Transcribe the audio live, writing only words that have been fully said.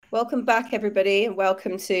Welcome back, everybody, and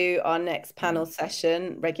welcome to our next panel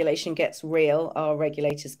session, Regulation Gets Real. Are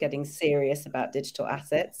regulators getting serious about digital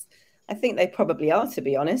assets? I think they probably are, to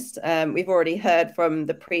be honest. We've already heard from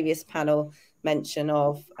the previous panel mention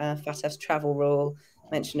of FATF's travel rule,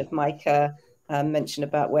 mention of MICA, mention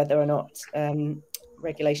about whether or not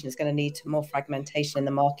regulation is going to lead to more fragmentation in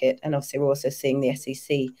the market. And obviously, we're also seeing the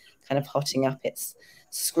SEC kind of hotting up its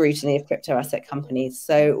scrutiny of crypto asset companies.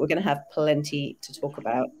 So we're going to have plenty to talk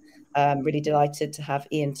about. Really delighted to have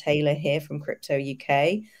Ian Taylor here from Crypto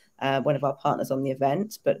UK, one of our partners on the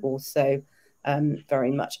event, but also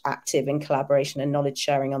very much active in collaboration and knowledge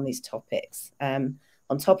sharing on these topics.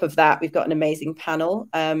 On top of that, we've got an amazing panel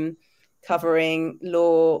covering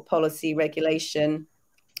law, policy, regulation,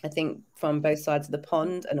 I think from both sides of the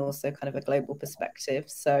pond and also kind of a global perspective.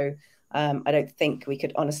 So I don't think we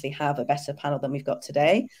could honestly have a better panel than we've got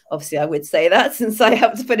today. Obviously, I would say that since I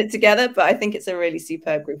helped to put it together, but I think it's a really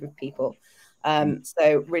superb group of people.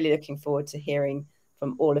 So really looking forward to hearing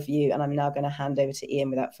from all of you. And I'm now going to hand over to Ian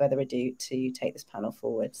without further ado to take this panel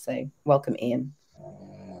forward. So welcome, Ian.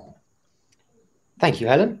 Thank you,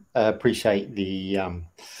 Helen. Appreciate the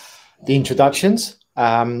introductions.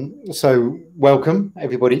 So welcome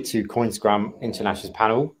everybody to CoinScrum International's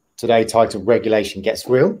panel today titled Regulation Gets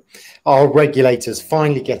Real. Are regulators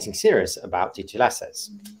finally getting serious about digital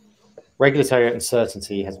assets? Regulatory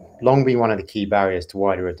uncertainty has long been one of the key barriers to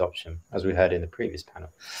wider adoption, as we heard in the previous panel,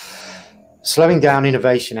 slowing down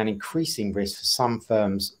innovation and increasing risk for some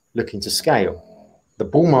firms looking to scale. The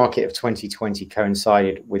bull market of 2020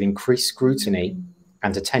 coincided with increased scrutiny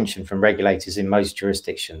and attention from regulators in most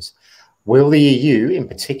jurisdictions. Will the EU in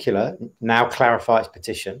particular now clarify its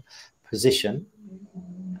position?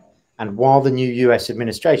 And while the new US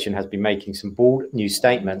administration has been making some bold new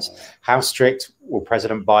statements, how strict will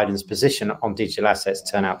President Biden's position on digital assets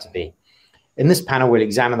turn out to be? In this panel, we'll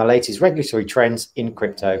examine the latest regulatory trends in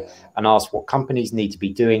crypto and ask what companies need to be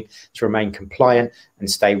doing to remain compliant and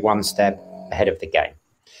stay one step ahead of the game.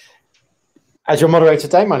 As your moderator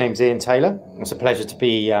today, my name is Ian Taylor. It's a pleasure to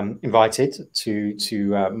be invited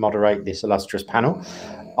to moderate this illustrious panel.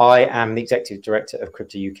 I am the Executive Director of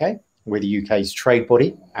Crypto UK. We're the UK's trade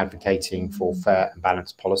body advocating for fair and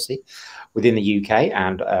balanced policy within the UK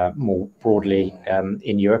and more broadly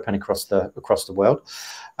in Europe and across the world.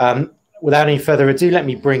 Without any further ado, let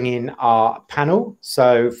me bring in our panel.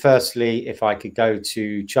 So firstly, if I could go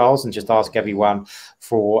to Charles and just ask everyone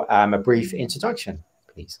for a brief introduction,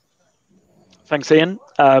 please. Thanks, Ian.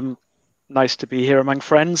 Nice to be here among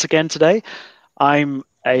friends again today. I'm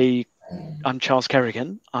Charles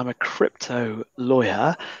Kerrigan. I'm a crypto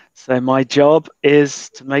lawyer. So my job is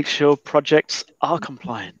to make sure projects are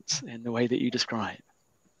compliant in the way that you describe.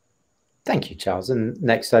 Thank you, Charles. And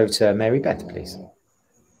next over to Mary Beth, please.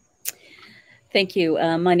 Thank you.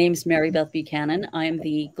 My name is Mary Beth Buchanan. I am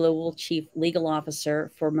the Global Chief Legal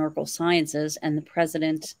Officer for Merkle Sciences and the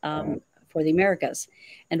President for the Americas.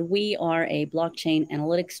 And we are a blockchain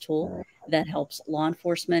analytics tool that helps law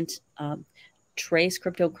enforcement trace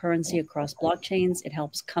cryptocurrency across blockchains. It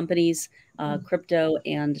helps companies, crypto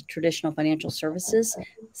and traditional financial services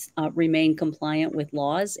remain compliant with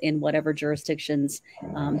laws in whatever jurisdictions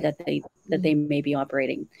that they may be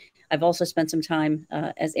operating. I've also spent some time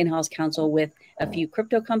as in-house counsel with a few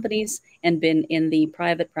crypto companies and been in the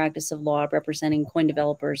private practice of law representing coin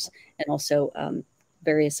developers and also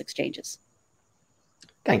various exchanges.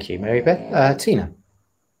 Thank you, Mary Beth. Tina.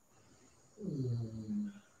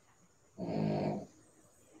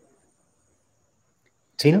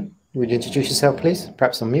 Tina, would you introduce yourself, please?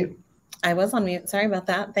 Perhaps on mute. I was on mute. Sorry about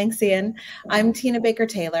that. Thanks, Ian. I'm Tina Baker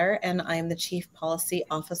Taylor, and I'm the Chief Policy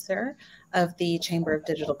Officer of the Chamber of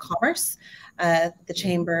Digital Commerce. The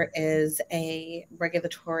Chamber is a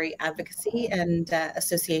regulatory advocacy and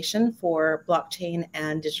association for blockchain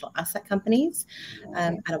and digital asset companies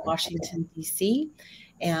out of Washington, D.C.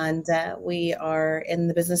 And we are in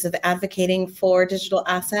the business of advocating for digital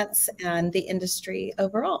assets and the industry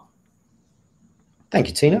overall. Thank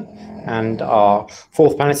you, Tina. And our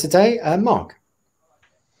fourth panelist today, Mark.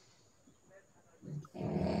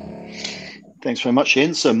 Thanks very much,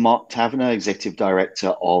 Ian. So Mark Taverner, Executive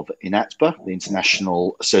Director of INATBA, the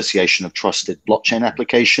International Association of Trusted Blockchain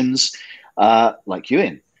Applications. Like you,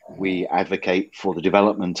 Ian, we advocate for the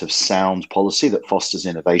development of sound policy that fosters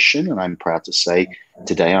innovation. And I'm proud to say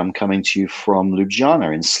today I'm coming to you from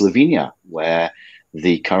Ljubljana in Slovenia, where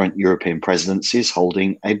the current European presidency is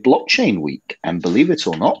holding a blockchain week. And believe it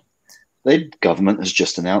or not, the government has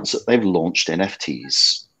just announced that they've launched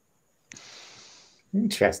NFTs.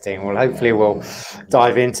 Interesting. Well, hopefully we'll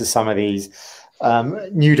dive into some of these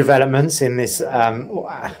new developments in this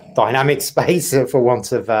dynamic space, for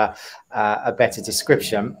want of a better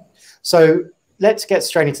description. So let's get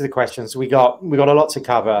straight into the questions. We got a lot to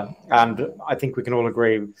cover, and I think we can all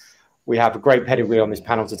agree we have a great pedigree on this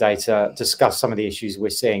panel today to discuss some of the issues we're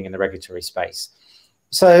seeing in the regulatory space.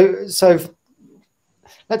 So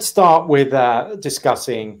let's start with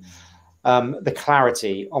discussing the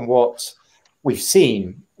clarity on what we've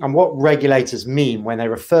seen and what regulators mean when they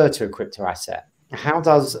refer to a crypto asset. How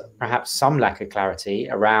does perhaps some lack of clarity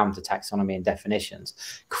around the taxonomy and definitions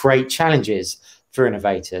create challenges for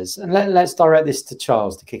innovators? And let's direct this to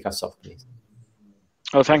Charles to kick us off, please.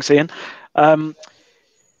 Oh, thanks, Ian. So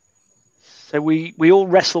we all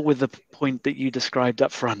wrestle with the point that you described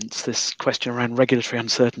up front, this question around regulatory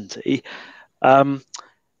uncertainty. And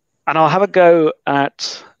I'll have a go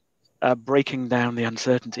at breaking down the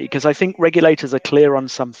uncertainty, because I think regulators are clear on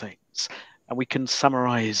some things, and we can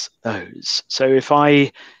summarize those. So if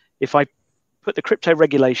I put the crypto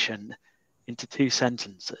regulation into 2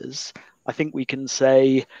 sentences, I think we can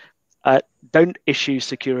say, don't issue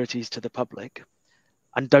securities to the public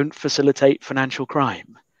and don't facilitate financial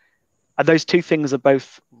crime. And those 2 things are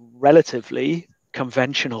both relatively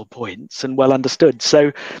conventional points and well understood.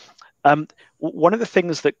 So one of the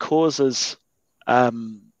things that causes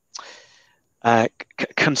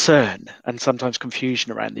concern and sometimes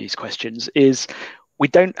confusion around these questions is we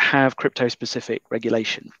don't have crypto-specific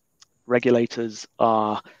regulation. Regulators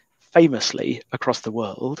are famously, across the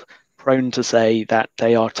world, prone to say that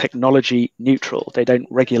they are technology neutral. They don't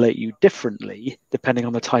regulate you differently depending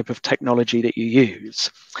on the type of technology that you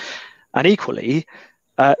use. And equally,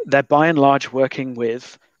 they're by and large working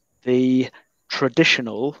with the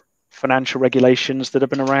traditional financial regulations that have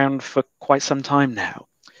been around for quite some time now.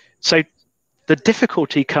 So the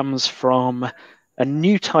difficulty comes from a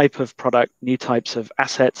new type of product, new types of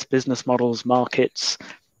assets, business models, markets,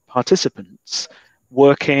 participants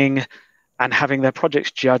working and having their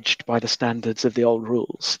projects judged by the standards of the old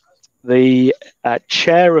rules. The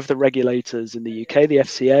chair of the regulators in the UK, the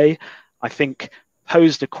FCA, I think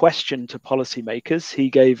posed a question to policymakers. He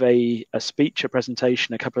gave a speech, a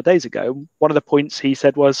presentation a couple of days ago. One of the points he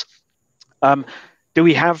said was, do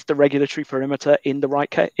we have the regulatory perimeter in the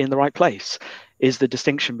right place? Is the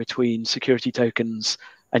distinction between security tokens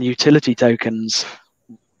and utility tokens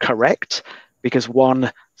correct? Because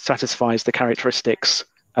one satisfies the characteristics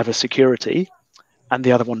of a security and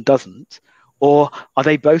the other one doesn't? Or are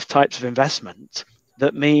they both types of investment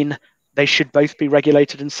that mean they should both be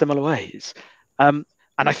regulated in similar ways?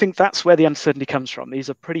 And I think that's where the uncertainty comes from. These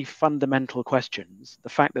are pretty fundamental questions. The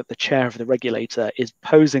fact that the chair of the regulator is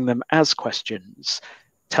posing them as questions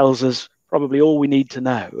tells us probably all we need to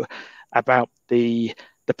know about the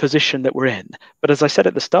position that we're in. But as I said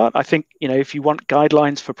at the start, I think, if you want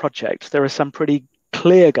guidelines for projects, there are some pretty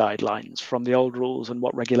clear guidelines from the old rules and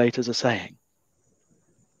what regulators are saying.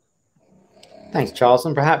 Thanks, Charles.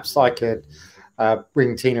 And perhaps I could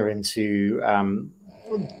bring Tina in to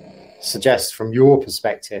suggest, from your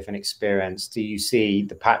perspective and experience, do you see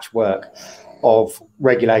the patchwork of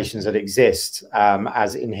regulations that exist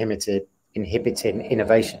as inhibiting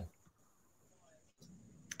innovation?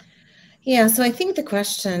 Yeah, so I think the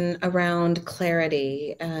question around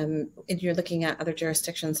clarity, and you're looking at other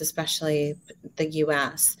jurisdictions, especially the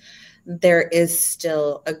US, there is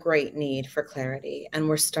still a great need for clarity. And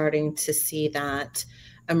we're starting to see that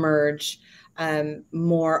emerge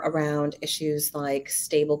more around issues like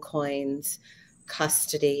stable coins,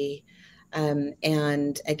 custody,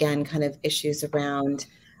 and again, kind of issues around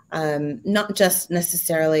not just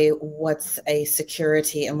necessarily what's a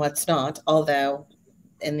security and what's not, although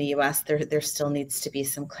in the US, there still needs to be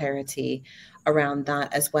some clarity around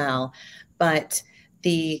that as well. But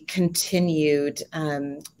the continued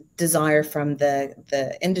desire from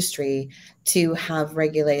the industry to have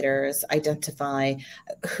regulators identify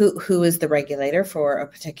who is the regulator for a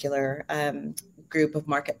particular group of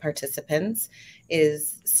market participants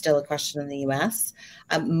is still a question in the US.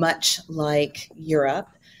 Much like Europe,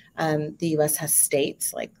 the US has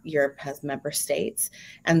states, like Europe has member states.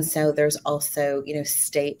 And so there's also,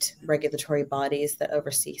 state regulatory bodies that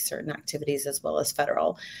oversee certain activities as well as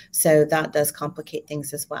federal. So that does complicate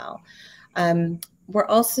things as well. We're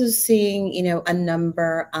also seeing, a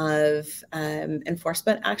number of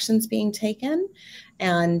enforcement actions being taken.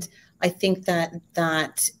 And I think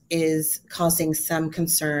that is causing some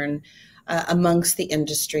concern amongst the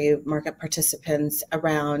industry, market participants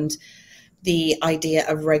around the idea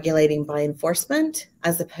of regulating by enforcement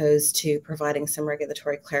as opposed to providing some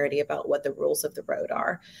regulatory clarity about what the rules of the road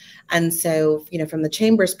are. And so, from the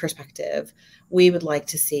Chamber's perspective, we would like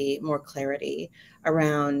to see more clarity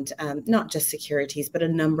around not just securities, but a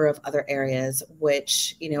number of other areas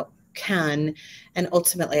which, can and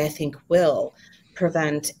ultimately I think will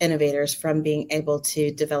prevent innovators from being able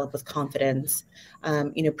to develop with confidence,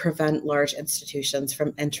 prevent large institutions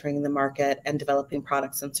from entering the market and developing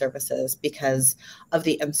products and services because of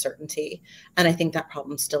the uncertainty. And I think that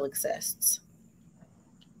problem still exists.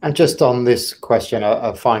 And just on this question,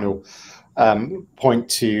 a final point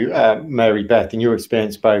to Mary Beth, in your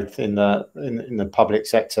experience both in the public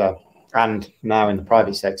sector and now in the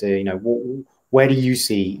private sector, where do you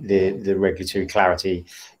see the regulatory clarity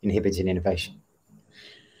inhibiting innovation?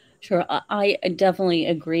 Sure. I definitely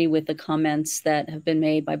agree with the comments that have been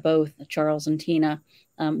made by both Charles and Tina.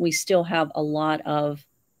 We still have a lot of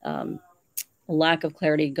lack of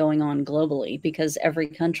clarity going on globally because every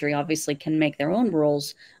country obviously can make their own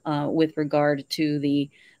rules with regard to the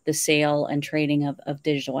sale and trading of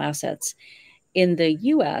digital assets. In the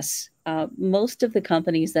US, most of the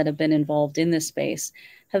companies that have been involved in this space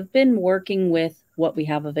have been working with what we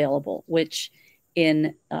have available, which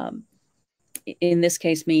in this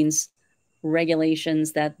case means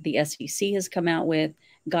regulations that the SEC has come out with,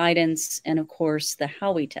 guidance, and of course the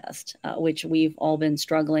Howey test, which we've all been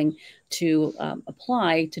struggling to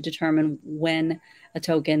apply to determine when a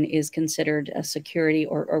token is considered a security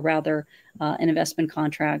or rather an investment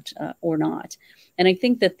contract or not. And I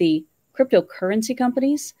think that the cryptocurrency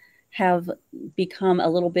companies have become a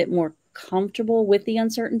little bit more comfortable with the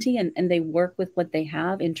uncertainty and they work with what they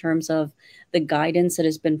have in terms of the guidance that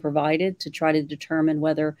has been provided to try to determine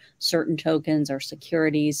whether certain tokens are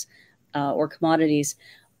securities or commodities.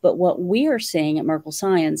 But what we are seeing at Merkle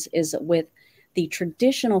Science is with the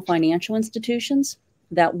traditional financial institutions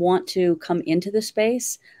that want to come into the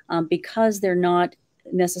space because they're not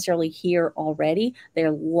necessarily here already,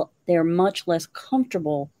 they're much less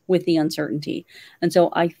comfortable with the uncertainty. And so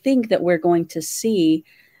I think that we're going to see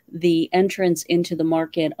the entrance into the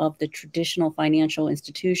market of the traditional financial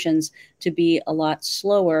institutions to be a lot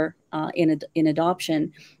slower in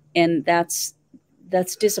adoption. And that's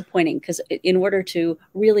disappointing because in order to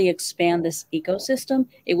really expand this ecosystem,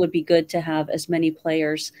 it would be good to have as many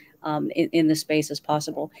players in the space as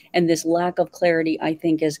possible. And this lack of clarity, I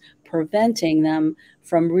think, is preventing them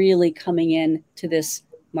from really coming in to this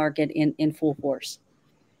market in full force.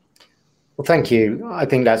 Well, thank you. I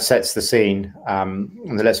think that sets the scene.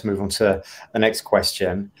 And then let's move on to the next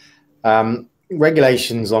question.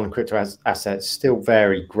 Regulations on crypto assets still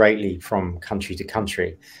vary greatly from country to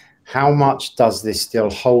country. How much does this still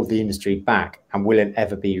hold the industry back, and will it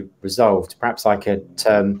ever be resolved? Perhaps I could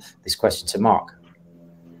turn this question to Mark.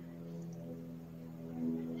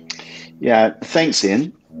 Yeah, thanks,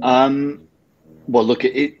 Ian. Well, look,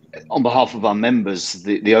 on behalf of our members,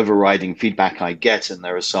 the overriding feedback I get, and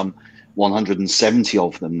there are some 170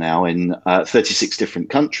 of them now in 36 different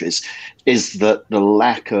countries, is that the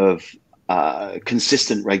lack of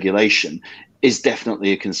consistent regulation is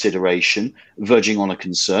definitely a consideration, verging on a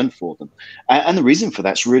concern for them. And the reason for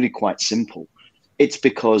that's really quite simple. It's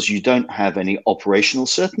because you don't have any operational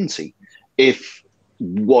certainty. If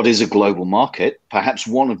what is a global market, perhaps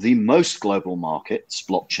one of the most global markets,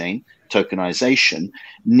 blockchain, tokenization,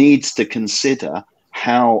 needs to consider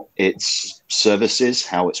how its services,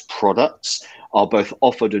 how its products are both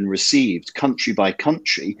offered and received country by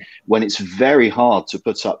country, when it's very hard to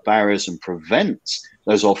put up barriers and prevent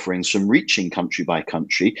those offerings from reaching country by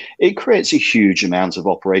country, it creates a huge amount of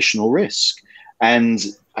operational risk. And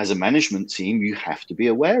as a management team, you have to be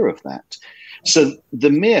aware of that. So the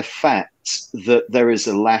mere fact that there is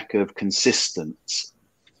a lack of consistent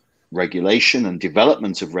regulation and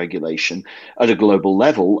development of regulation at a global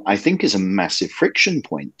level, I think is a massive friction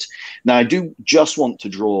point. Now, I do just want to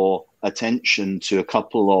draw attention to a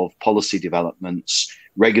couple of policy developments,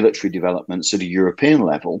 regulatory developments at a European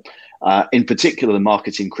level, in particular the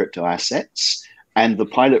market in crypto assets and the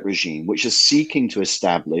pilot regime, which is seeking to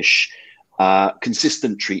establish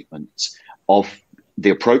consistent treatment of the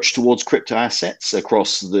approach towards crypto assets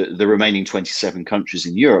across the remaining 27 countries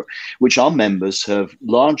in Europe, which our members have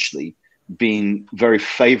largely been very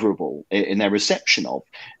favorable in their reception of.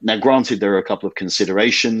 Now, granted, there are a couple of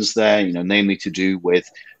considerations there, namely to do with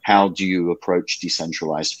how do you approach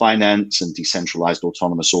decentralized finance and decentralized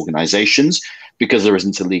autonomous organizations, because there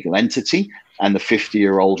isn't a legal entity, and the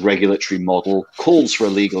 50-year-old regulatory model calls for a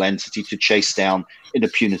legal entity to chase down in a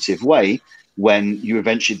punitive way when you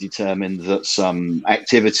eventually determine that some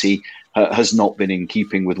activity has not been in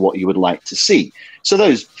keeping with what you would like to see. So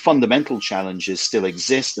those fundamental challenges still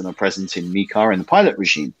exist and are present in MiCA and the pilot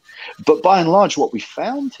regime. But by and large, what we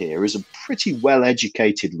found here is a pretty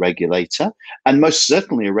well-educated regulator, and most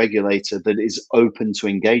certainly a regulator that is open to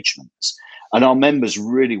engagement. And our members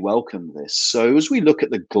really welcome this. So as we look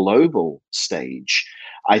at the global stage,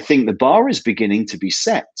 I think the bar is beginning to be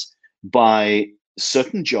set by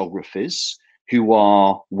certain geographies who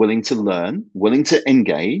are willing to learn, willing to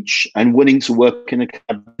engage, and willing to work in a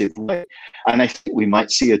collaborative way. And I think we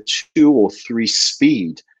might see a 2 or 3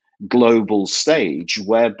 speed global stage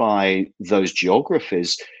whereby those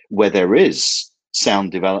geographies where there is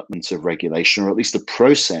sound development of regulation, or at least a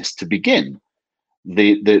process to begin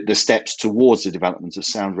the steps towards the development of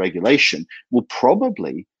sound regulation, will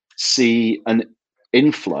probably see an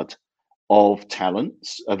inflood of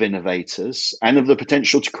talents, of innovators, and of the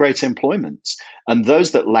potential to create employment. And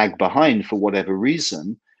those that lag behind for whatever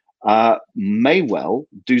reason may well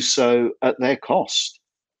do so at their cost.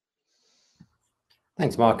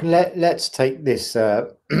 Thanks, Mark. Let's take this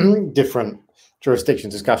different jurisdiction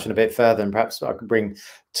discussion a bit further, and perhaps I could bring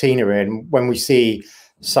Tina in. When we see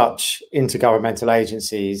such intergovernmental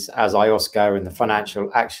agencies as IOSCO and the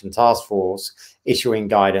Financial Action Task Force issuing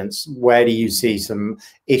guidance, where do you see some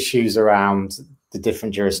issues around the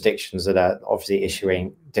different jurisdictions that are obviously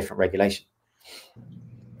issuing different regulation?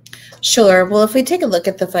 Sure. Well, if we take a look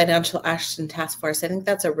at the Financial Action Task Force, I think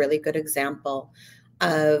that's a really good example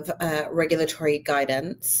of regulatory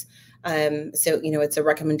guidance. So, you know, it's a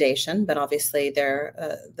recommendation, but obviously they're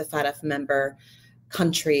the FATF member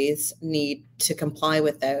countries need to comply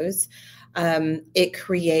with those. It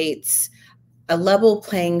creates a level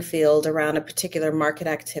playing field around a particular market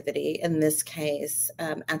activity, in this case,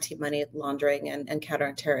 anti-money laundering and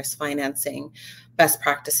counter-terrorist financing best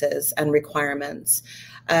practices and requirements.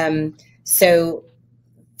 So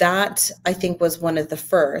that, I think, was one of the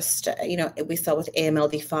first. You know, we saw with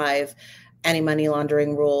AMLD5, anti-money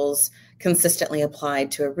laundering rules consistently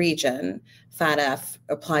applied to a region. FATF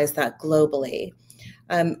applies that globally.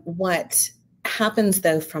 What happens,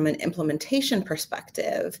 though, from an implementation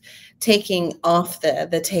perspective, taking off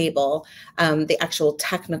the table the actual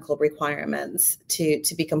technical requirements to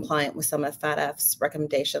be compliant with some of FATF's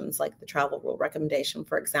recommendations, like the travel rule recommendation,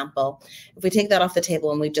 for example, if we take that off the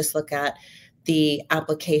table and we just look at the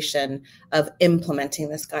application of implementing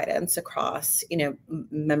this guidance across, you know,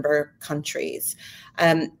 member countries,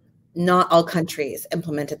 not all countries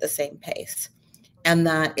implement at the same pace. And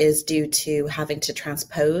that is due to having to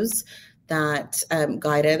transpose that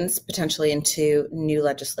guidance potentially into new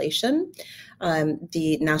legislation.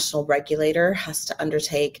 The national regulator has to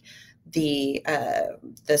undertake the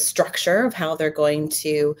structure of how they're going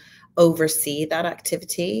to oversee that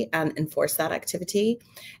activity and enforce that activity.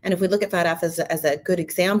 And if we look at FATF as a good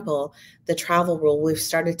example, the travel rule, we've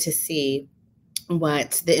started to see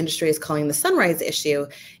what the industry is calling the sunrise issue,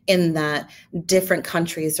 in that different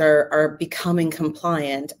countries are becoming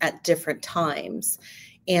compliant at different times.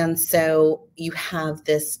 And so you have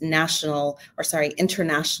this international,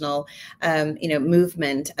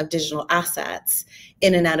 movement of digital assets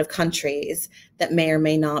in and out of countries that may or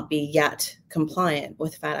may not be yet compliant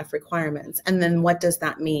with FATF requirements. And then what does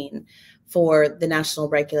that mean for the national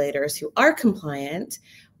regulators who are compliant,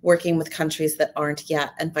 working with countries that aren't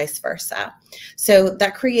yet, and vice versa? So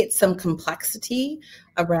that creates some complexity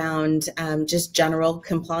around just general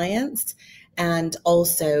compliance, and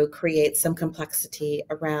also creates some complexity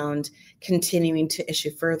around continuing to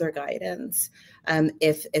issue further guidance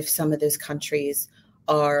if some of those countries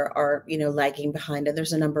are lagging behind. And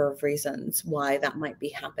there's a number of reasons why that might be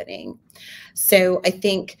happening. So I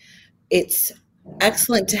think it's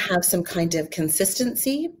excellent to have some kind of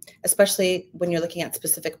consistency, especially when you're looking at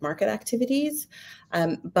specific market activities.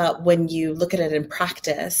 But when you look at it in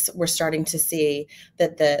practice, we're starting to see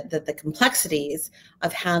that the complexities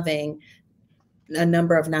of having a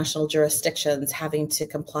number of national jurisdictions having to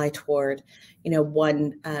comply toward,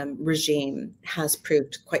 one regime has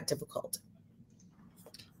proved quite difficult.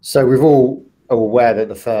 So we're all aware that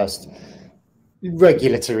the first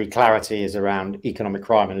regulatory clarity is around economic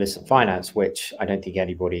crime and illicit finance, which I don't think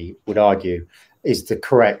anybody would argue is the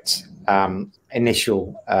correct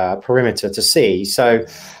initial perimeter to see. So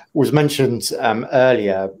was mentioned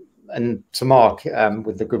earlier, and to Mark,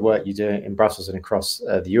 with the good work you do in Brussels and across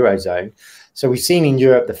the Eurozone. So we've seen in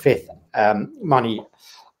Europe the fifth anti-money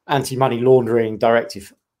laundering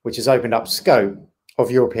directive, which has opened up scope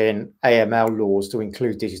of European AML laws to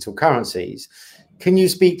include digital currencies. Can you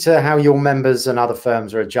speak to how your members and other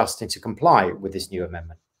firms are adjusting to comply with this new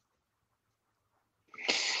amendment?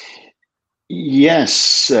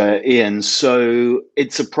 Yes, Ian. So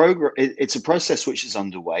it's a program. It's a process which is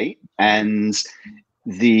underway, and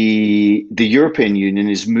the European Union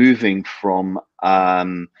is moving from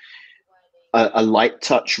a light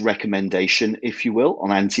touch recommendation, if you will,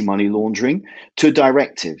 on anti-money laundering to a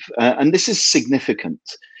directive. And this is significant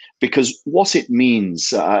because what it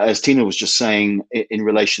means, as Tina was just saying in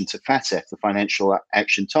relation to FATF, the Financial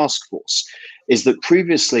Action Task Force, is that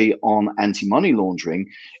previously on anti-money laundering,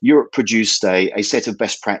 Europe produced a set of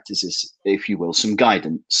best practices, if you will, some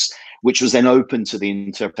guidance, which was then open to the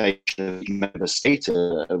interpretation of member state.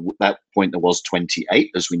 At that point, there was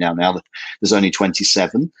 28, as we now there's only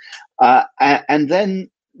 27. And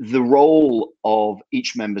then the role of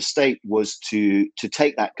each member state was to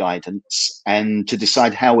take that guidance and to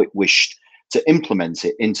decide how it wished to implement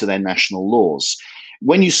it into their national laws.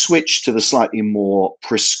 When you switch to the slightly more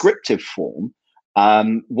prescriptive form,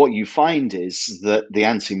 what you find is that the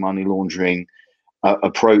anti-money laundering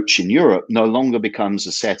approach in Europe no longer becomes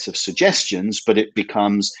a set of suggestions, but it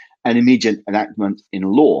becomes an immediate enactment in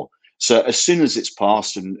law. So as soon as it's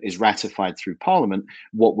passed and is ratified through Parliament,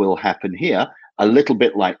 what will happen here, a little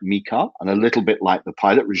bit like MiCA and a little bit like the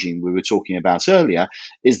pilot regime we were talking about earlier,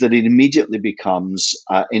 is that it immediately becomes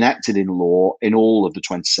enacted in law in all of the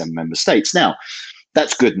 27 member states. Now,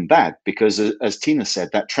 that's good and bad because, as Tina said,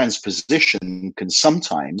 that transposition can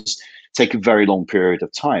sometimes take a very long period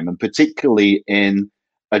of time, and particularly in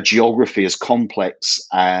a geography as complex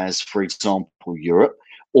as, for example, Europe,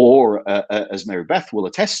 or as Mary Beth will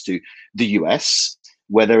attest to, the US,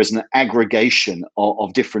 where there is an aggregation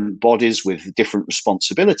of different bodies with different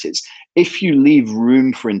responsibilities. If you leave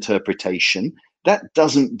room for interpretation, that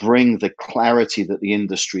doesn't bring the clarity that the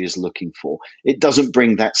industry is looking for. It doesn't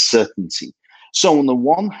bring that certainty. So on the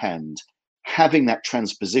one hand, having that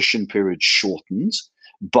transposition period shortened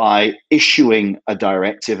by issuing a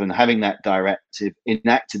directive and having that directive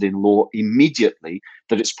enacted in law immediately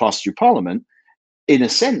that it's passed through Parliament, in a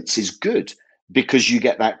sense, is good because you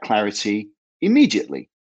get that clarity immediately.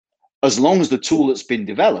 As long as the tool that's been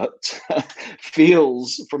developed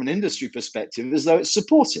feels, from an industry perspective, as though it's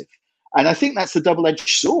supportive. And I think that's the double-edged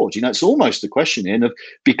sword. You know, it's almost a question in of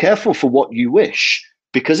be careful for what you wish,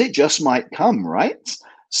 because it just might come, right?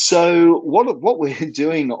 So what we're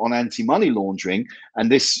doing on anti-money laundering,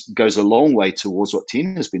 and this goes a long way towards what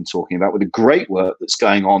Tina has been talking about with the great work that's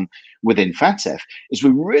going on within FATF, is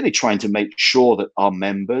we're really trying to make sure that our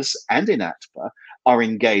members and INATBA are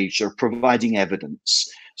engaged, are providing evidence,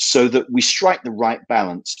 so that we strike the right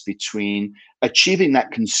balance between achieving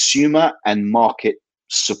that consumer and market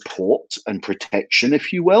support and protection,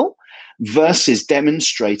 if you will, versus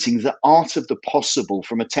demonstrating the art of the possible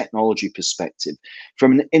from a technology perspective,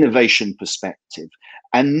 from an innovation perspective,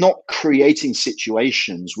 and not creating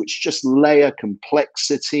situations which just layer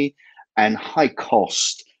complexity and high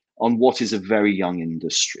cost on what is a very young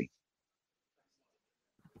industry.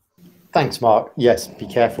 Thanks, Mark. Yes, be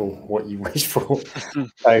careful what you wish for,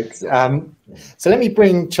 folks. So let me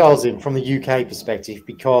bring Charles in from the UK perspective,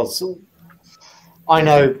 because I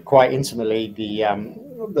know quite intimately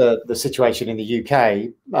the situation in the UK.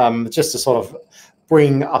 Just to sort of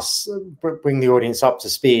bring the audience up to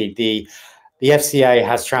speed, the FCA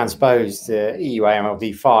has transposed the EU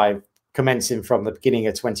AMLD 5 commencing from the beginning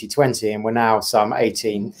of 2020, and we're now some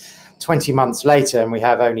 20 months later, and we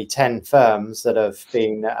have only 10 firms that have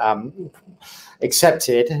been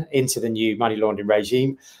accepted into the new money laundering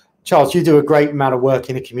regime. Charles, you do a great amount of work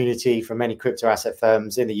in the community for many crypto asset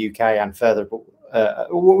firms in the UK and further.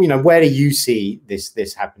 Where do you see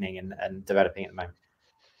this happening and developing at the moment?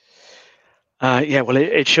 Yeah, well,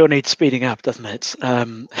 it sure needs speeding up, doesn't it?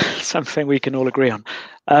 Something we can all agree on.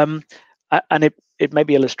 And it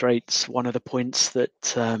maybe illustrates one of the points that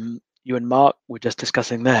you and Mark were just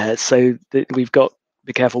discussing there. So that we've got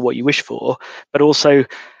be careful what you wish for, but also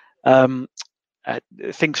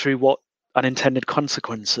think through what unintended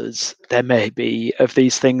consequences there may be of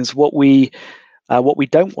these things. What we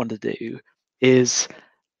don't want to do is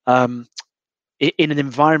in an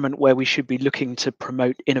environment where we should be looking to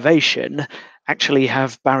promote innovation, actually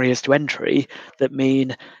have barriers to entry that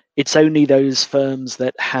mean it's only those firms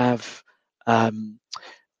that have the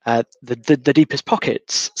deepest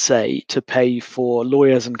pockets, say, to pay for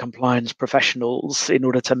lawyers and compliance professionals in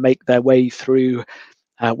order to make their way through,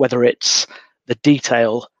 whether it's the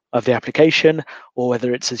detail of the application or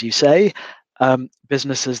whether it's, as you say,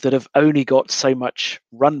 businesses that have only got so much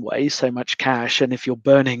runway, so much cash, and if you're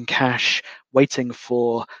burning cash waiting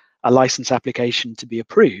for a license application to be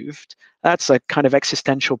approved, that's a kind of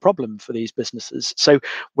existential problem for these businesses. So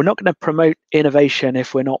we're not going to promote innovation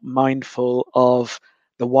if we're not mindful of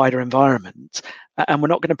the wider environment. And we're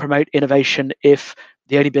not going to promote innovation if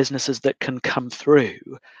the only businesses that can come through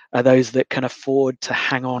are those that can afford to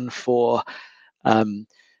hang on for,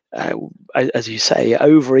 as you say,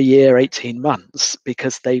 over a year, 18 months,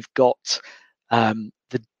 because they've got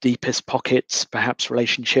the deepest pockets, perhaps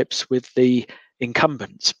relationships with the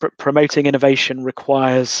incumbents. Promoting innovation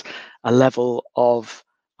requires a level of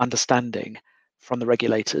understanding from the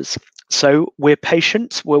regulators. So we're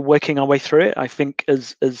patient, we're working our way through it. I think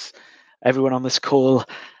as everyone on this call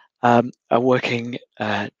are working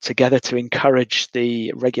together to encourage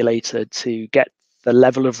the regulator to get the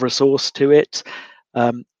level of resource to it,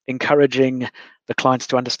 encouraging the clients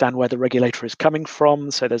to understand where the regulator is coming from.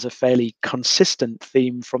 So there's a fairly consistent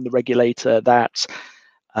theme from the regulator that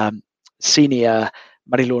senior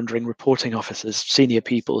money laundering reporting officers, senior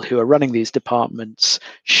people who are running these departments,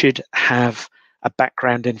 should have a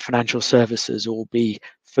background in financial services or be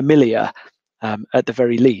familiar at the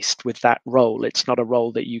very least with that role. It's not a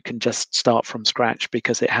role that you can just start from scratch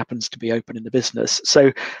because it happens to be open in the business.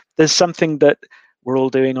 So there's something that we're all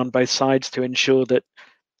doing on both sides to ensure that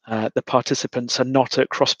the participants are not at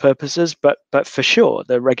cross purposes, but for sure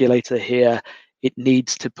the regulator here, it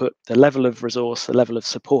needs to put the level of resource, the level of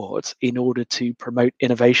support in order to promote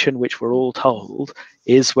innovation, which we're all told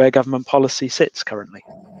is where government policy sits currently.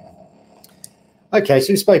 Okay,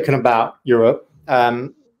 so we've spoken about Europe.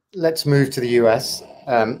 Let's move to the US.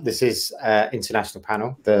 This is international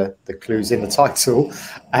panel. The clue's in the title.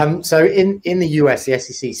 So in the US, the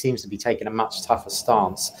SEC seems to be taking a much tougher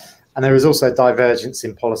stance. And there is also divergence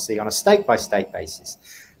in policy on a state-by-state basis.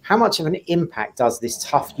 How much of an impact does this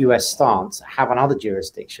tough US stance have on other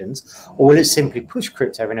jurisdictions, or will it simply push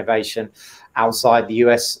crypto innovation outside the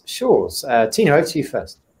US shores? Tina, over to you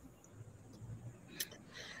first.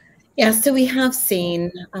 Yeah, so we have seen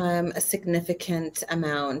a significant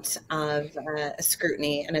amount of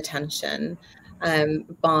scrutiny and attention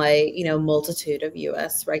by multitude of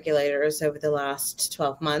US regulators over the last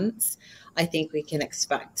 12 months. I think we can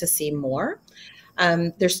expect to see more.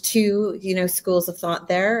 There's two, schools of thought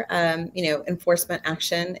there. Enforcement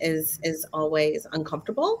action is always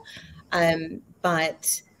uncomfortable,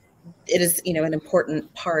 but it is, an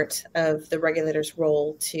important part of the regulator's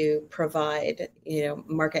role to provide,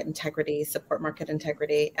 market integrity, support market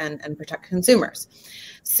integrity, and protect consumers.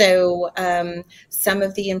 So some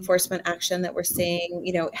of the enforcement action that we're seeing,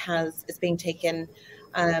 is being taken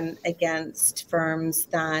against firms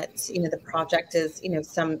that, the project is,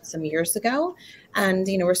 some years ago. And,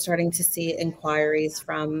 we're starting to see inquiries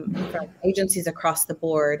from agencies across the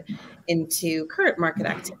board into current market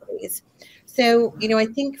activities. So, I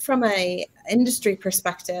think from an industry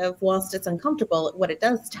perspective, whilst it's uncomfortable, what it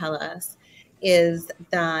does tell us is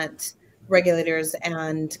that regulators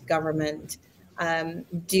and government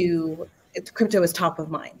crypto is top of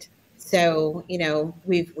mind. So,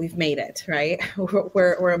 we've made it, right?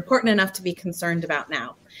 We're important enough to be concerned about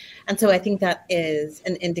now. And so I think that is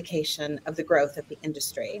an indication of the growth of the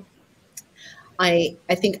industry. I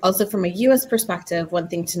think also from a US perspective, one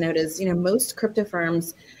thing to note is, most crypto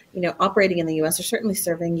firms, operating in the US or certainly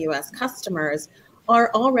serving US customers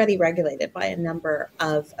are already regulated by a number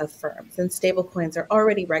of firms, and stablecoins are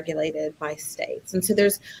already regulated by states. And so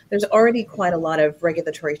there's already quite a lot of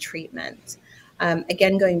regulatory treatment.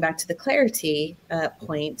 Again, going back to the clarity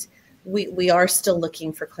point, we are still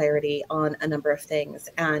looking for clarity on a number of things.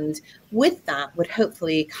 And with that would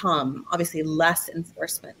hopefully come, obviously, less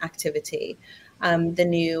enforcement activity. The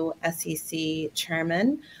new SEC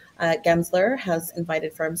chairman, Gensler, has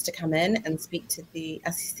invited firms to come in and speak to the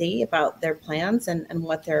SEC about their plans and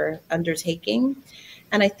what they're undertaking.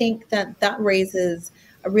 And I think that raises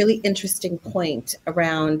a really interesting point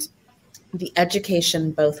around the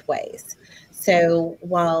education both ways. So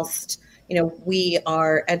whilst, we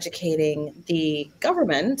are educating the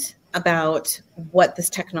government about what this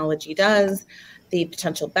technology does, the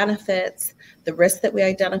potential benefits, the risks that we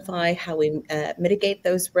identify, how we mitigate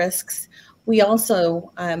those risks, we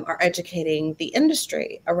also are educating the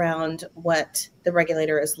industry around what the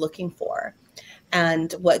regulator is looking for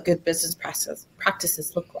and what good business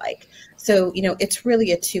practices look like. So, it's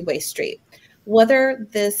really a two-way street. Whether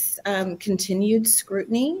this continued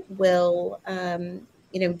scrutiny will,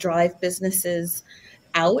 drive businesses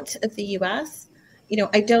out of the U.S.,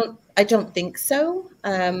 I don't think so.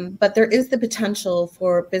 But there is the potential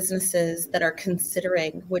for businesses that are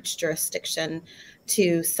considering which jurisdiction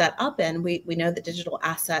to set up in. We know that digital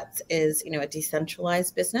assets is, a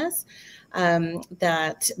decentralized business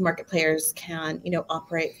that market players can,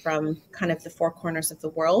 operate from kind of the four corners of the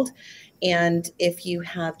world. And if you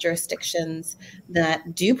have jurisdictions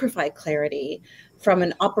that do provide clarity from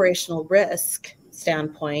an operational risk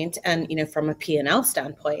standpoint and, from a P&L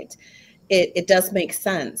standpoint, it does make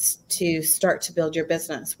sense to start to build your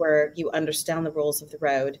business where you understand the rules of the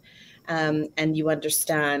road, and you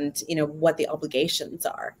understand, what the obligations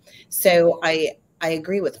are. So I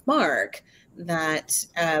agree with Mark that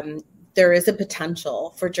there is a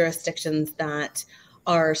potential for jurisdictions that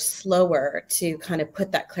are slower to kind of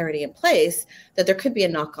put that clarity in place, that there could be a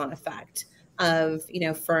knock-on effect of,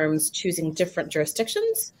 firms choosing different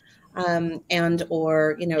jurisdictions, and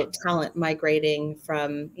or, talent migrating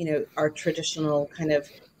from, our traditional kind of,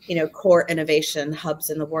 core innovation hubs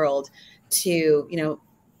in the world to,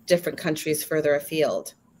 different countries further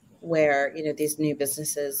afield where, these new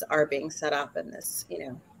businesses are being set up in this,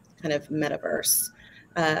 kind of metaverse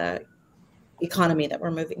economy that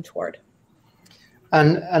we're moving toward.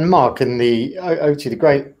 And Mark, and the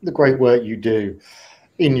great work you do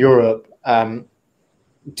in Europe,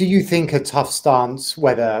 do you think a tough stance,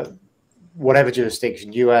 whatever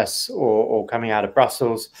jurisdiction, US or coming out of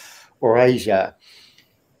Brussels or Asia,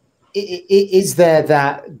 is there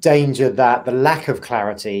that danger that the lack of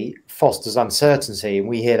clarity fosters uncertainty? And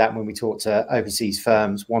we hear that when we talk to overseas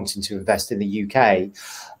firms wanting to invest in the UK,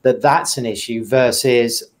 that's an issue,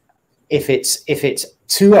 versus if it's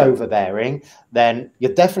too overbearing, then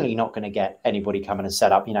you're definitely not going to get anybody coming and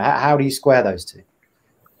set up. How do you square those two?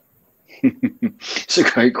 It's a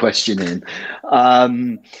great question, Ian.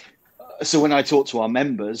 So when I talk to our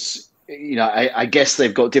members, I guess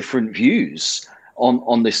they've got different views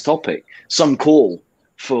on this topic. Some call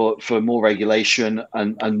for more regulation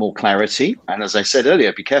and more clarity. And as I said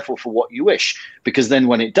earlier, be careful for what you wish, because then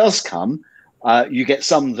when it does come, you get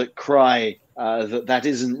some that cry that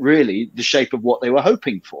isn't really the shape of what they were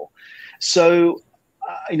hoping for. So,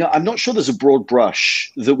 I'm not sure there's a broad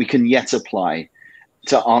brush that we can yet apply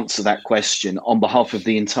to answer that question on behalf of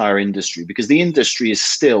the entire industry, because the industry is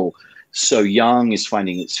still so young, is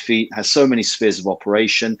finding its feet, has so many spheres of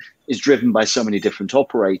operation, is driven by so many different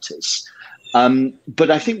operators.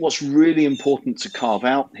 But I think what's really important to carve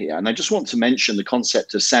out here, and I just want to mention the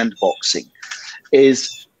concept of sandboxing,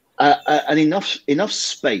 is an enough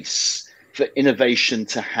space for innovation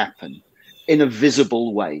to happen in a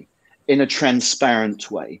visible way, in a transparent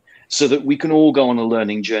way, so that we can all go on a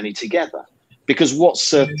learning journey together. Because what's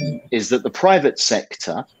certain is that the private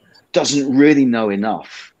sector doesn't really know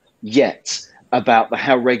enough yet about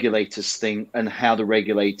how regulators think and how the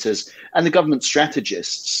regulators and the government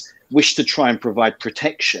strategists wish to try and provide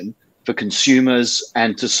protection for consumers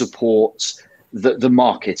and to support the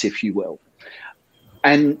market, if you will.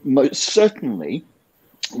 And most certainly,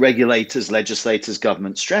 regulators, legislators,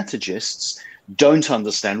 government strategists don't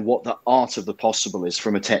understand what the art of the possible is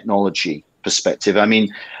from a technology perspective. I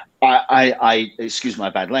mean, I excuse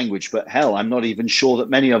my bad language, but hell, I'm not even sure that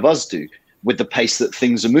many of us do, with the pace that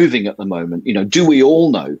things are moving at the moment. Do we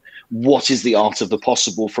all know what is the art of the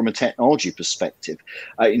possible from a technology perspective?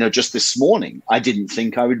 Just this morning, I didn't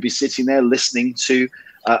think I would be sitting there listening to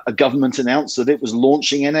a government announce that it was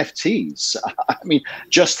launching NFTs. I mean,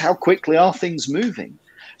 just how quickly are things moving?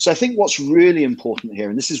 So I think what's really important here,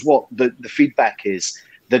 and this is what the feedback is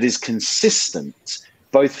that is consistent,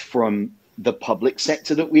 both from the public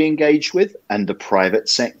sector that we engage with and the private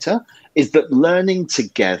sector, is that learning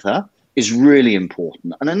together is really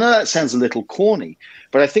important. And I know that sounds a little corny,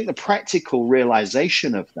 but I think the practical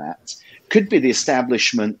realization of that could be the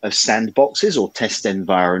establishment of sandboxes or test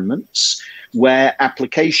environments where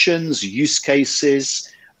applications, use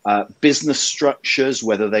cases, business structures,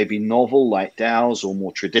 whether they be novel like DAOs or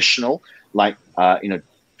more traditional like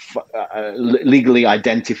legally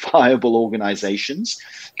identifiable organizations,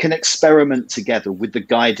 can experiment together with the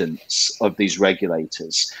guidance of these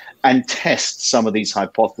regulators and test some of these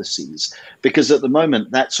hypotheses. Because at the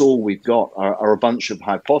moment, that's all we've got are a bunch of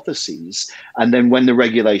hypotheses. And then when the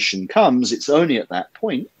regulation comes, it's only at that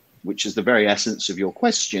point, which is the very essence of your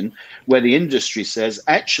question, where the industry says,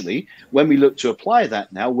 actually, when we look to apply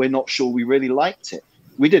that now, we're not sure we really liked it.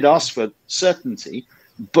 We did ask for certainty,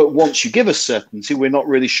 but once you give us certainty, we're not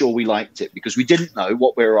really sure we liked it because we didn't know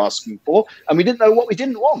what we were asking for and we didn't know what we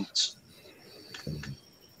didn't want.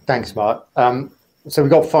 Thanks, Mark. So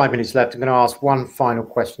we've got 5 minutes left. I'm going to ask one final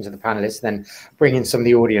question to the panelists, then bring in some of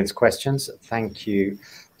the audience questions. Thank you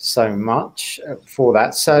so much for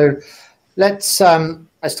that. So let's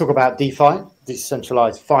talk about DeFi,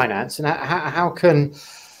 decentralized finance, and how can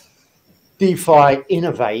DeFi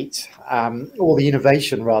innovate, or the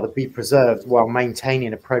innovation rather, be preserved while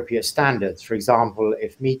maintaining appropriate standards? For example,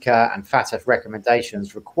 if MiCA and FATF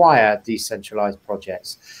recommendations require decentralized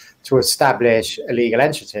projects to establish a legal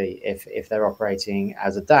entity if they're operating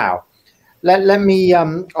as a DAO, Let me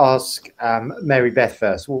ask Mary Beth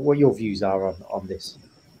first, what your views are on this.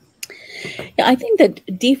 Yeah, I think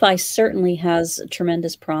that DeFi certainly has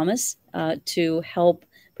tremendous promise to help,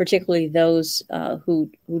 particularly those who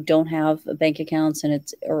don't have bank accounts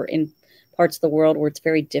or in parts of the world where it's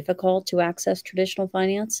very difficult to access traditional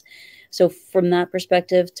finance. So from that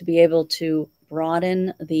perspective, to be able to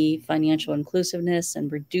broaden the financial inclusiveness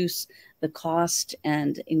and reduce the cost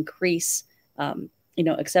and increase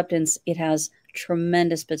acceptance, it has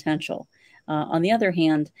tremendous potential. On the other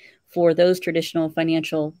hand, for those traditional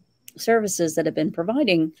financial services that have been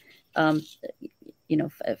providing,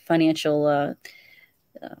 financial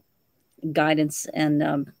guidance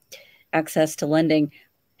and access to lending,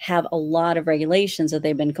 have a lot of regulations that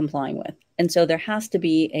they've been complying with. And so there has to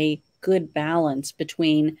be a good balance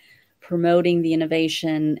between promoting the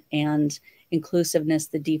innovation and inclusiveness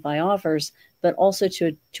that DeFi offers, but also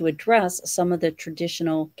to address some of the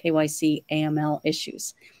traditional KYC AML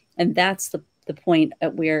issues. And that's the point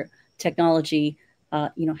at where technology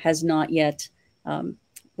has not yet,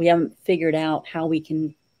 we haven't figured out how we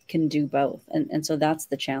can do both. And so that's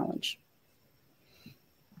the challenge.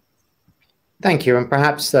 Thank you. And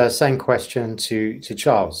perhaps the same question to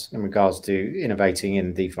Charles in regards to innovating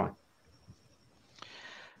in DeFi.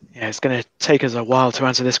 Yeah, it's going to take us a while to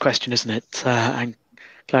answer this question, isn't it? I'm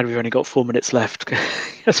glad we've only got 4 minutes left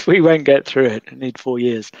because we won't get through it. I need 4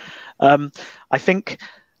 years. I think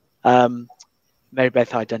Mary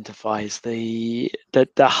Beth identifies the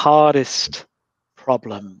hardest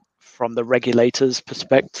problem from the regulator's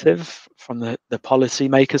perspective, from the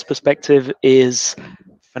policymaker's perspective, is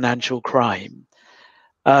financial crime.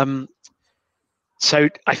 So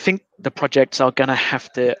I think the projects are going to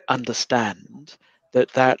have to understand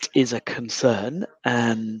that is a concern,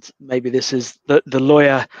 and maybe this is the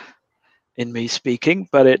lawyer in me speaking,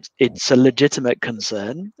 but it's a legitimate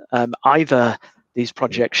concern. Either these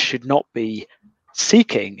projects should not be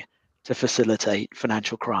seeking to facilitate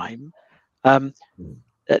financial crime.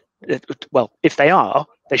 Well, if they are,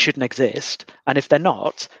 they shouldn't exist. And if they're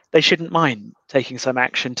not, they shouldn't mind taking some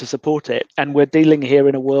action to support it. And we're dealing here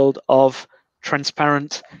in a world of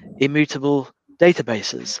transparent, immutable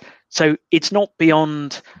databases. So it's not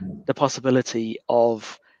beyond the possibility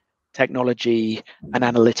of technology and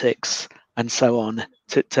analytics and so on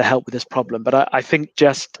to help with this problem. But I think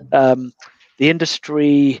just the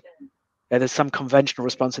industry, there's some conventional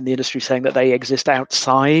response in the industry saying that they exist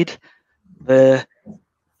outside the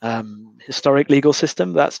historic legal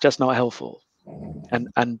system. That's just not helpful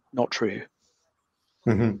and not true.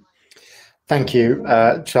 Mm-hmm. Thank you,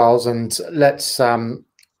 Charles. And let's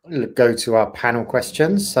go to our panel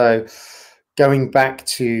questions. So going back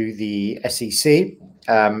to the SEC,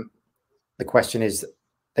 the question is,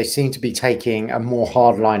 they seem to be taking a more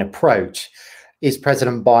hardline approach. Is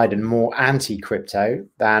President Biden more anti-crypto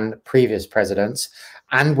than previous presidents?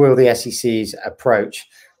 And will the SEC's approach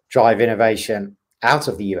drive innovation out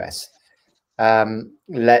of the US?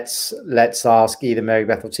 Let's ask either Mary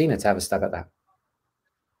Beth or Tina to have a stab at that.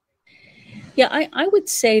 Yeah, I would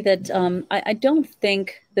say that I don't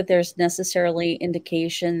think that there's necessarily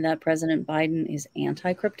indication that President Biden is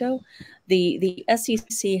anti-crypto. The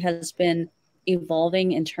SEC has been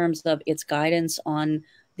evolving in terms of its guidance on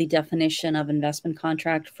the definition of investment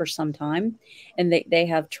contract for some time, and they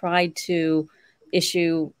have tried to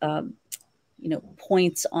issue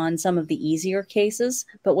points on some of the easier cases,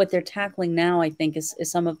 but what they're tackling now, I think, is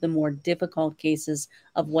some of the more difficult cases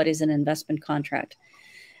of what is an investment contract.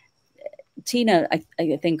 Tina,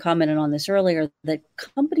 I think, commented on this earlier, that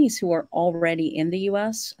companies who are already in the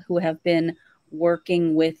US, who have been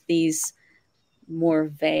working with these more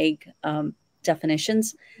vague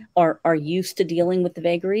definitions, are used to dealing with the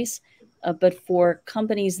vagaries. But for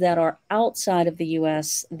companies that are outside of the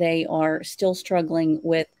US, they are still struggling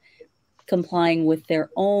with complying with their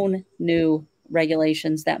own new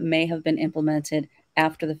regulations that may have been implemented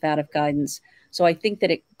after the FATF guidance. So I think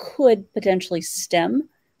that it could potentially stem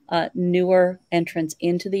newer entrants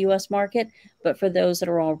into the U.S. market. But for those that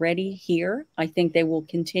are already here, I think they will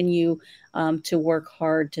continue to work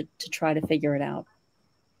hard to try to figure it out.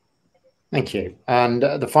 Thank you. And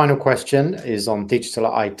the final question is on digital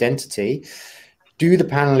identity. Do the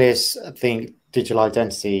panelists think digital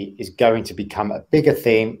identity is going to become a bigger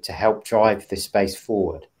theme to help drive this space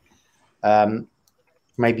forward?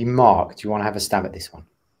 Maybe Mark, do you want to have a stab at this one?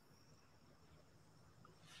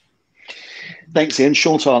 Thanks, Ian.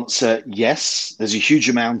 Short answer, yes. There's a huge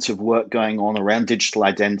amount of work going on around digital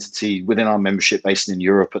identity within our membership base in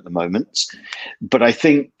Europe at the moment. But I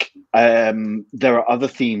think there are other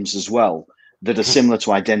themes as well that are similar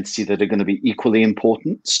to identity that are going to be equally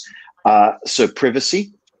important. So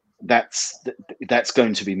privacy, that's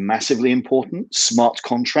going to be massively important. Smart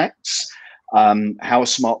contracts. How are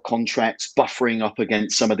smart contracts buffering up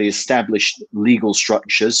against some of the established legal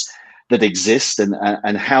structures that exist,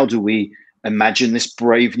 and how do we imagine this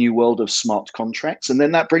brave new world of smart contracts? And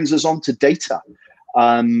then that brings us on to data.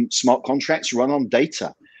 Smart contracts run on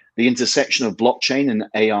data. The intersection of blockchain and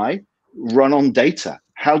AI run on data.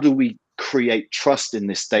 How do we create trust in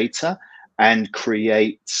this data and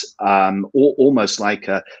create almost like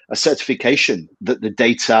a certification that the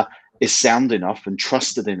data is sound enough and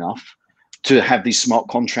trusted enough to have these smart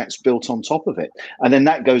contracts built on top of it? And then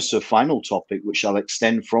that goes to a final topic, which I'll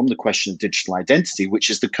extend from the question of digital identity, which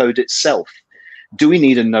is the code itself. Do we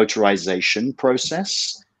need a notarization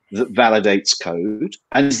process that validates code?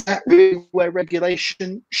 And is that really where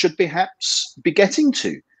regulation should perhaps be getting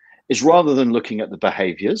to? Is rather than looking at the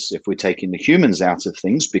behaviors, if we're taking the humans out of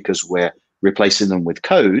things because we're replacing them with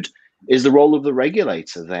code, is the role of the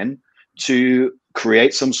regulator then to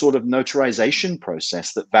create some sort of notarization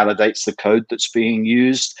process that validates the code that's being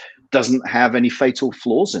used, doesn't have any fatal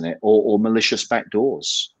flaws in it or malicious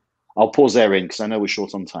backdoors? I'll pause there, in because I know we're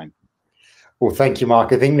short on time. Well, thank you,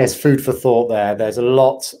 Mark. I think there's food for thought there. There's a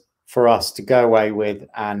lot for us to go away with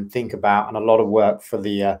and think about, and a lot of work for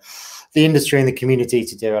the industry and the community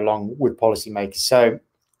to do along with policymakers. So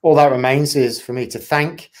all that remains is for me to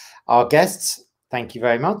thank our guests. Thank you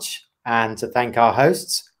very much. And to thank our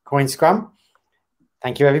hosts, CoinScrum.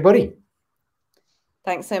 Thank you, everybody.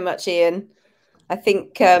 Thanks so much, Ian. I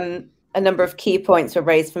think a number of key points were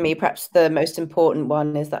raised for me. Perhaps the most important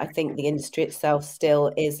one is that I think the industry itself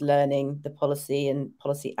still is learning the policy and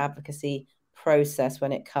policy advocacy process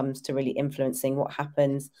when it comes to really influencing what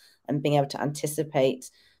happens and being able to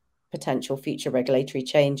anticipate potential future regulatory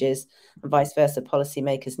changes, and vice versa.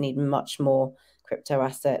 Policymakers need much more crypto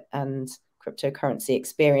asset and cryptocurrency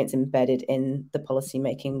experience embedded in the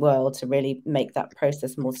policy-making world to really make that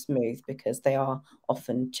process more smooth, because they are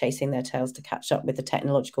often chasing their tails to catch up with the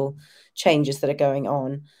technological changes that are going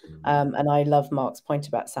on. And I love Mark's point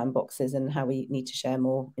about sandboxes and how we need to share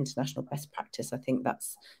more international best practice. I think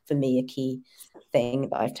that's, for me, a key thing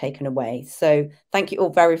that I've taken away. So thank you all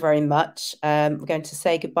very, very much. We're going to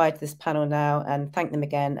say goodbye to this panel now and thank them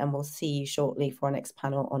again, and we'll see you shortly for our next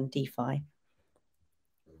panel on DeFi.